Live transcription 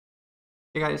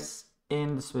Hey guys,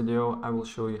 in this video I will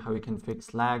show you how you can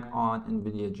fix lag on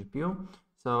NVIDIA GPU.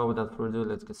 So without further ado,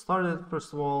 let's get started.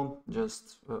 First of all,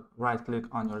 just right click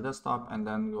on your desktop and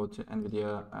then go to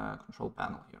NVIDIA control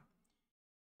panel here.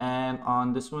 And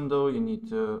on this window you need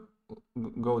to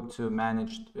go to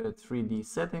manage 3D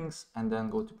settings and then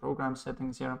go to program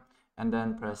settings here and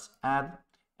then press add,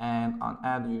 and on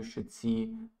add you should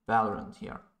see Valorant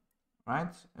here.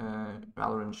 Right,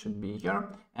 Valorant should be here,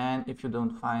 and if you don't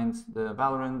find the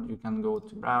Valorant, you can go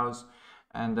to browse,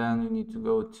 and then you need to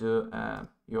go to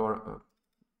your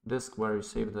disk where you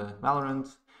save the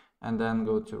Valorant, and then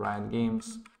go to Riot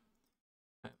Games,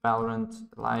 Valorant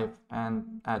Live,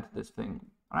 and add this thing.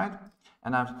 All right,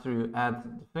 and after you add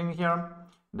the thing here,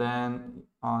 then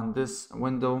on this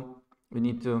window we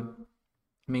need to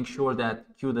make sure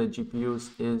that CUDA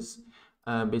GPUs is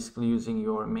basically using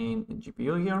your main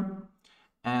GPU here,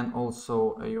 and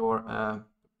also your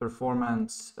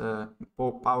performance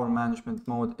power management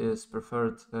mode is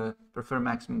prefer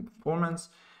maximum performance,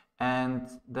 and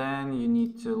then you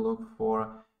need to look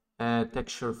for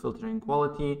texture filtering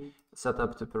quality set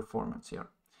up to performance here.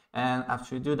 And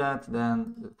after you do that,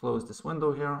 then close this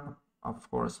window here. Of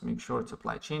course, make sure to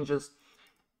apply changes,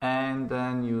 and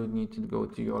then you need to go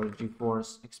to your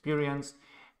GeForce Experience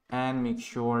and make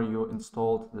sure you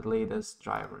installed the latest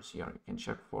drivers here. You can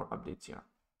check for updates here,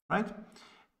 right?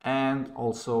 And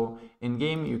also in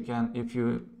game, you can, if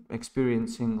you're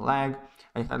experiencing lag,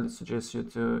 I highly suggest you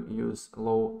to use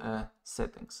low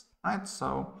settings, right?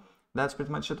 So that's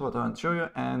pretty much it what I want to show you,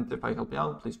 and if I help you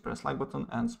out, please press like button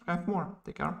and subscribe for more.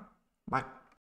 Take care, bye.